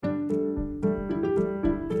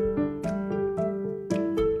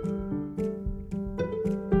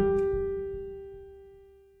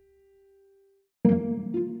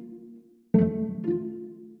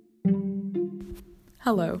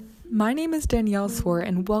Hello, my name is Danielle Swore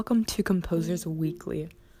and welcome to Composers Weekly.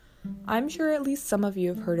 I'm sure at least some of you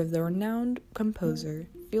have heard of the renowned composer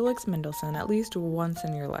Felix Mendelssohn at least once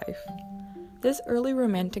in your life. This early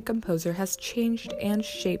Romantic composer has changed and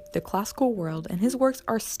shaped the classical world, and his works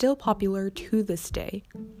are still popular to this day.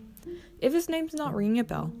 If his name's not ringing a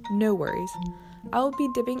bell, no worries. I will be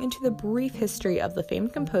dipping into the brief history of the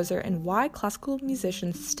famed composer and why classical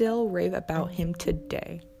musicians still rave about him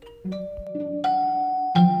today.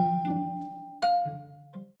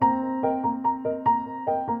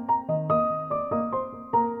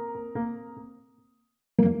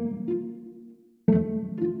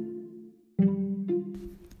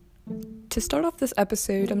 To start off this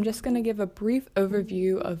episode, I'm just going to give a brief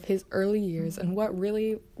overview of his early years and what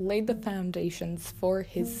really laid the foundations for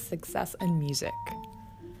his success in music.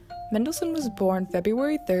 Mendelssohn was born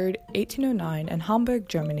February 3, 1809 in Hamburg,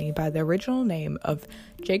 Germany by the original name of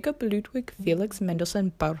Jacob Ludwig Felix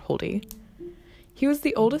Mendelssohn Bartholdy. He was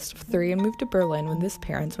the oldest of three and moved to Berlin with his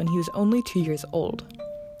parents when he was only 2 years old.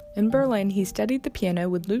 In Berlin, he studied the piano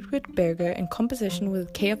with Ludwig Berger and composition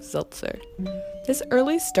with K.F. Zeltzer. This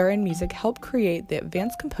early start in music helped create the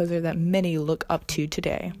advanced composer that many look up to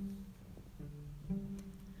today.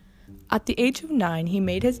 At the age of 9, he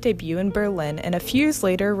made his debut in Berlin and a few years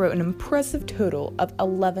later wrote an impressive total of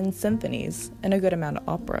 11 symphonies and a good amount of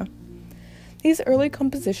opera. These early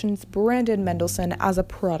compositions branded Mendelssohn as a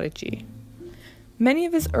prodigy. Many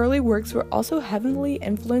of his early works were also heavily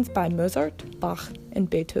influenced by Mozart, Bach, and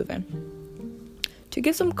Beethoven. To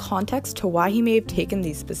give some context to why he may have taken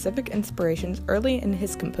these specific inspirations early in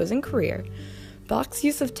his composing career, Bach's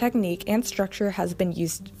use of technique and structure has been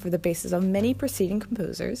used for the basis of many preceding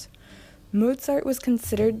composers. Mozart was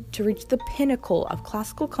considered to reach the pinnacle of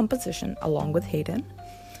classical composition along with Haydn.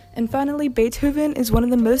 And finally, Beethoven is one of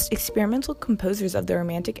the most experimental composers of the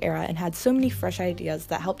Romantic era and had so many fresh ideas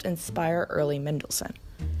that helped inspire early Mendelssohn.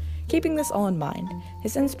 Keeping this all in mind,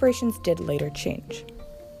 his inspirations did later change.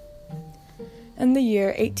 In the year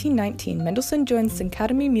 1819, Mendelssohn joined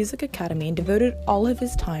Székely Music Academy and devoted all of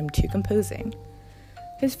his time to composing.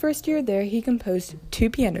 His first year there, he composed 2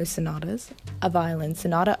 piano sonatas, a violin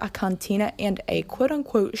sonata, a cantina, and a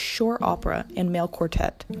quote-unquote short opera and male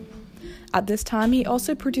quartet. At this time, he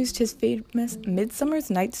also produced his famous Midsummer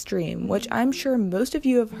Night's Dream, which I'm sure most of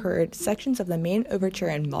you have heard sections of the main overture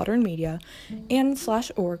in modern media and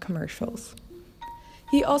 /or commercials.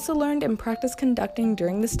 He also learned and practiced conducting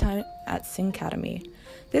during this time at Székely.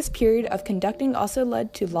 This period of conducting also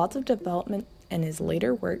led to lots of development in his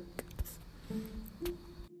later work.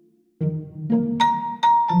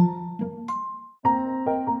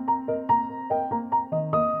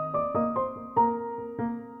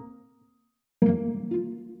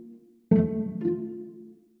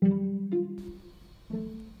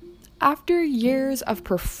 After years of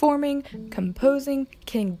performing, composing,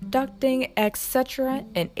 conducting, etc.,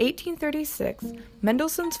 in 1836,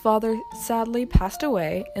 Mendelssohn's father sadly passed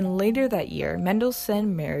away, and later that year,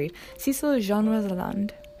 Mendelssohn married Cecile Jean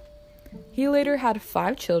Roseland. He later had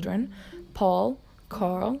 5 children: Paul,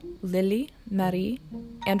 Karl, Lily, Marie,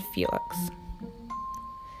 and Felix.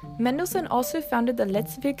 Mendelssohn also founded the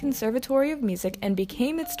Leipzig Conservatory of Music and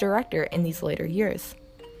became its director in these later years.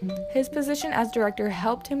 His position as director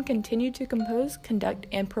helped him continue to compose, conduct,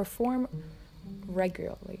 and perform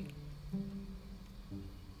regularly.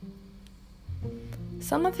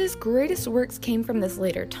 Some of his greatest works came from this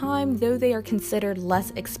later time, though they are considered less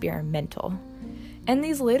experimental. In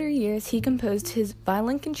these later years, he composed his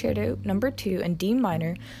Violin Concerto No. 2 in D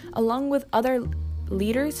minor, along with other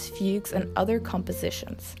lieders, fugues, and other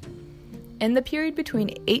compositions. In the period between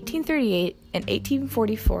 1838 and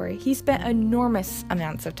 1844, he spent enormous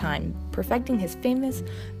amounts of time perfecting his famous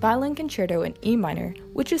Violin Concerto in E minor,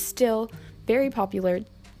 which is still very popular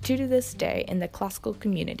to this day in the classical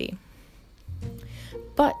community.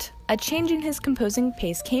 But a change in his composing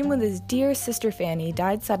pace came when his dear sister Fanny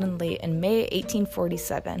died suddenly in May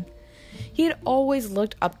 1847. He had always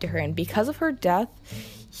looked up to her, and because of her death,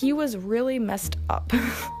 he was really messed up.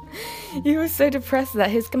 He was so depressed that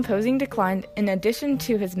his composing declined in addition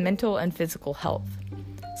to his mental and physical health.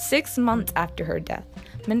 6 months after her death,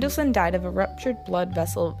 Mendelssohn died of a ruptured blood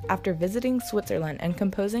vessel after visiting Switzerland and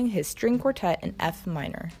composing his string quartet in F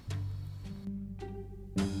minor.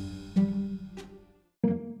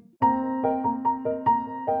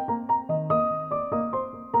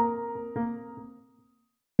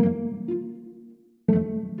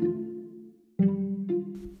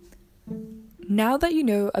 Now that you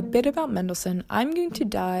know a bit about Mendelssohn, I'm going to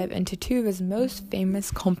dive into 2 of his most famous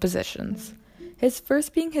compositions, his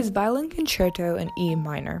first being his Violin Concerto in E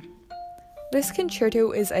minor. This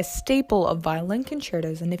concerto is a staple of violin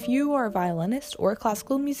concertos, and if you are a violinist or a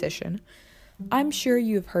classical musician, I'm sure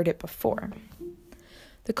you've heard it before.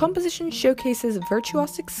 The composition showcases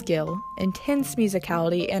virtuosic skill, intense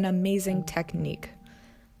musicality, and amazing technique.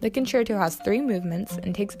 The concerto has 3 movements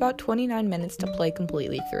and takes about 29 minutes to play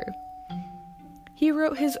completely through. He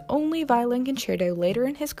wrote his only violin concerto later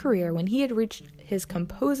in his career when he had reached his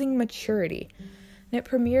composing maturity, and it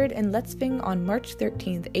premiered in Leipzig on March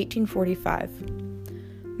 13,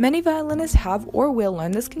 1845. Many violinists have or will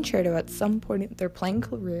learn this concerto at some point in their playing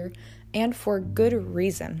career, and for good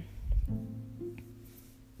reason.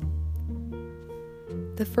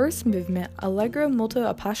 The first movement, Allegro molto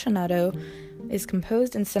appassionato, is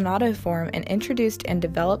composed in sonata form and introduced and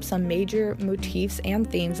developed some major motifs and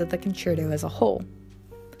themes of the concerto as a whole.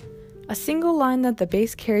 A single line that the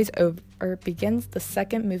bass carries over begins the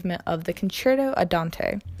second movement of the concerto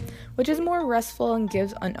andante, which is more restful and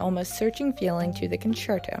gives an almost searching feeling to the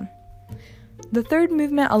concerto. The third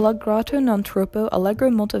movement, Allegretto non troppo, Allegro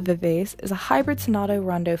molto vivace, is a hybrid sonata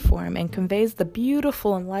rondo form and conveys the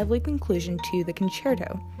beautiful and lively conclusion to the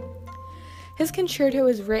concerto. His concerto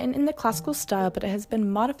is written in the classical style, but it has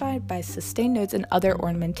been modified by sustained notes and other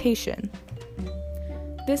ornamentation.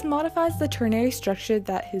 This modifies the ternary structure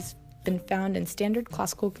that has been found in standard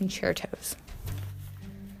classical concertos.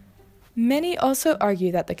 Many also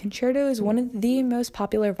argue that the concerto is one of the most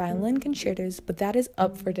popular violin concertos, but that is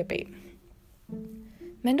up for debate.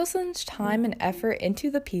 Mendelssohn's time and effort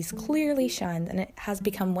into the piece clearly shines, and it has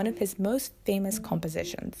become one of his most famous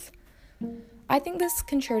compositions. I think this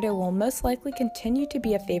concerto will most likely continue to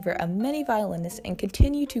be a favorite of many violinists and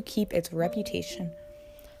continue to keep its reputation.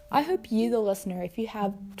 I hope you, the listener, if you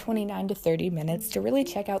have 29 to 30 minutes to really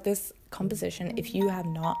check out this composition if you have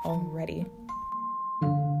not already.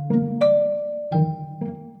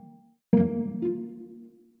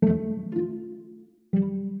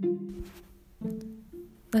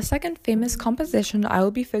 The second famous composition I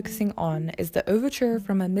will be focusing on is the Overture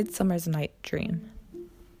from A Midsummer's Night Dream.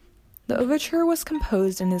 The overture was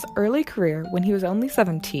composed in his early career when he was only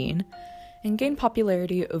 17 and gained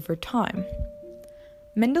popularity over time.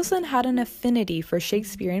 Mendelssohn had an affinity for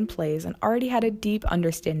Shakespearean plays and already had a deep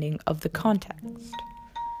understanding of the context.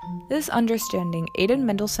 This understanding aided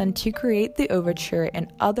Mendelssohn to create the overture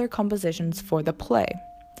and other compositions for the play.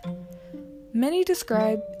 Many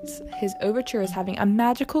describe his overture as having a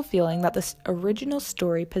magical feeling that the original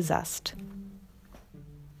story possessed.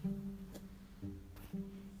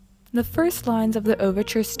 The first lines of the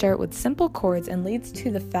overture start with simple chords and leads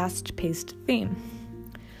to the fast-paced theme.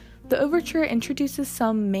 The overture introduces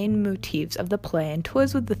some main motifs of the play and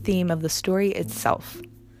toys with the theme of the story itself.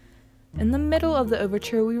 In the middle of the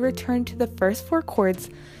overture, we return to the first 4 chords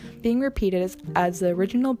being repeated as the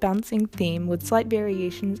original bouncing theme with slight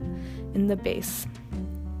variations in the bass.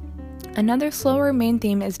 Another slower main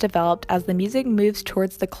theme is developed as the music moves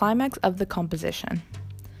towards the climax of the composition.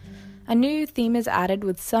 A new theme is added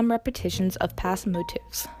with some repetitions of past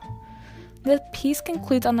motifs. The piece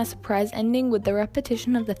concludes on a surprise ending with the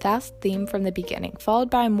repetition of the fast theme from the beginning, followed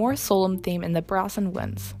by a more solemn theme in the brass and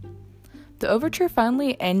winds. The overture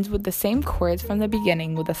finally ends with the same chords from the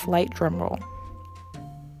beginning with a slight drum roll.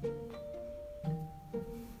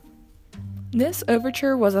 This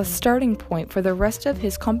overture was a starting point for the rest of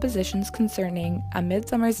his compositions concerning A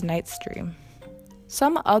Midsummer's Night's Dream.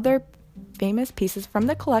 Some other famous pieces from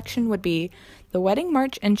the collection would be the Wedding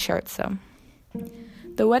March and Scherzo.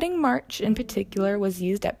 The Wedding March in particular was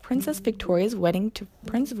used at Princess Victoria's wedding to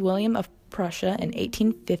Prince William of Prussia in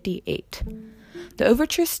 1858. The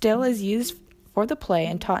overture still is used for the play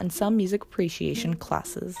and taught in some music appreciation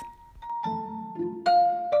classes.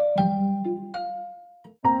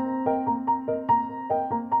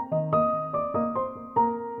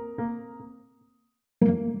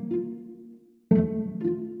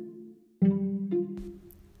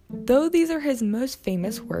 Though these are his most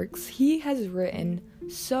famous works, he has written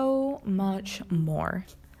so much more.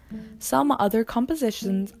 Some other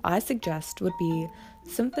compositions I suggest would be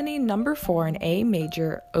Symphony No. 4 in A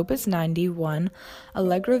major, Opus 91,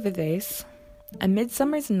 Allegro vivace, A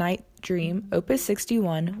Midsummer's Night Dream, Opus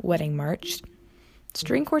 61, Wedding March,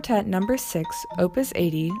 String Quartet No. 6, Opus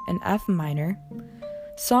 80, in F minor,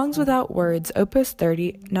 Songs Without Words, Opus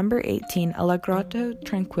 30, No. 18, Allegretto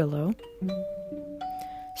tranquillo,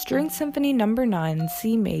 String Symphony No. 9,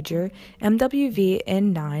 C major, MWV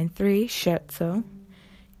N9-3, Scherzo,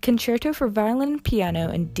 Concerto for Violin and Piano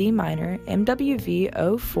in D minor,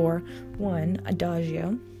 MWV 041,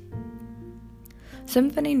 Adagio,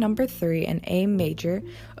 Symphony No. 3 in A major,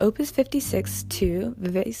 Opus 56-2,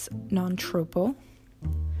 Vivace non troppo,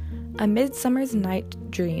 A Midsummer's Night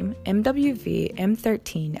Dream, MWV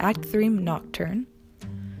M13, Act 3 Nocturne,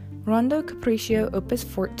 Rondo Capriccio Opus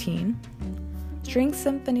 14, String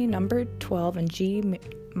Symphony No. 12 in G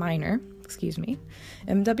minor,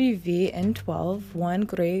 MWV N12, 1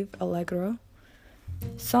 Grave Allegro,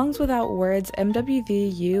 Songs Without Words,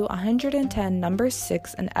 MWV U 110 No.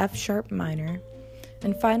 6 in F sharp minor,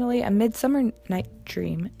 and finally A Midsummer Night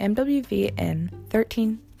Dream, MWV N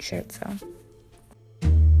 13 Scherzo.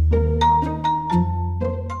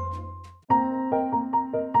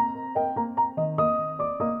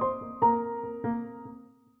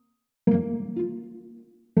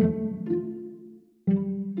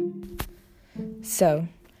 So,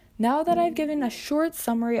 now that I've given a short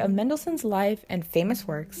summary of Mendelssohn's life and famous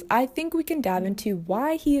works, I think we can dive into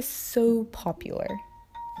why he is so popular.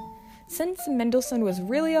 Since Mendelssohn was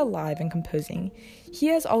really alive and composing, he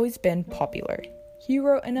has always been popular. He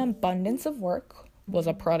wrote an abundance of work, was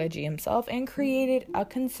a prodigy himself, and created a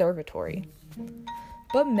conservatory.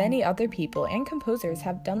 But many other people and composers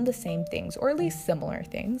have done the same things, or at least similar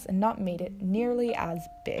things, and not made it nearly as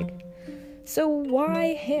big. So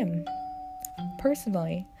why him?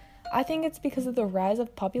 Personally, I think it's because of the rise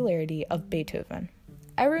of popularity of Beethoven.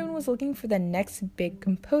 Everyone was looking for the next big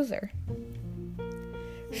composer.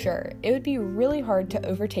 Sure, it would be really hard to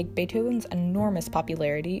overtake Beethoven's enormous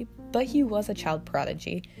popularity, but he was a child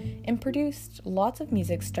prodigy and produced lots of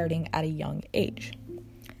music starting at a young age.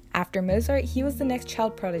 After Mozart, he was the next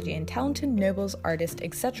child prodigy, and talented nobles, artists,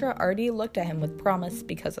 etc. already looked at him with promise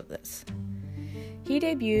because of this. He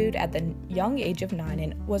debuted at the young age of 9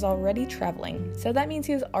 and was already traveling, so that means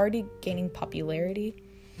he was already gaining popularity.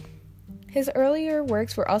 His earlier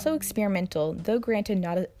works were also experimental, though granted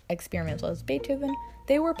not as experimental as Beethoven,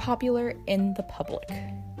 they were popular in the public.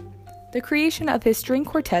 The creation of his string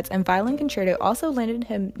quartets and violin concerto also landed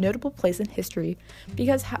him notable place in history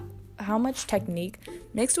because how much technique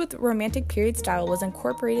mixed with romantic period style was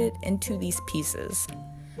incorporated into these pieces.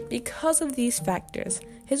 Because of these factors,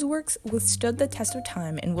 his works withstood the test of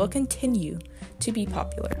time and will continue to be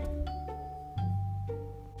popular.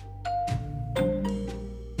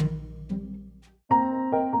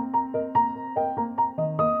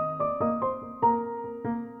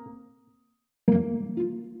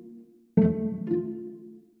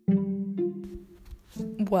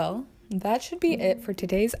 Well, that should be it for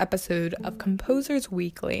today's episode of Composers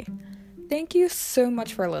Weekly. Thank you so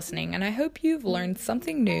much for listening, and I hope you've learned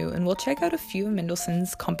something new and will check out a few of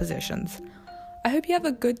Mendelssohn's compositions. I hope you have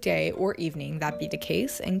a good day or evening, that be the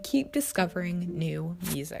case, and keep discovering new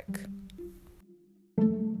music.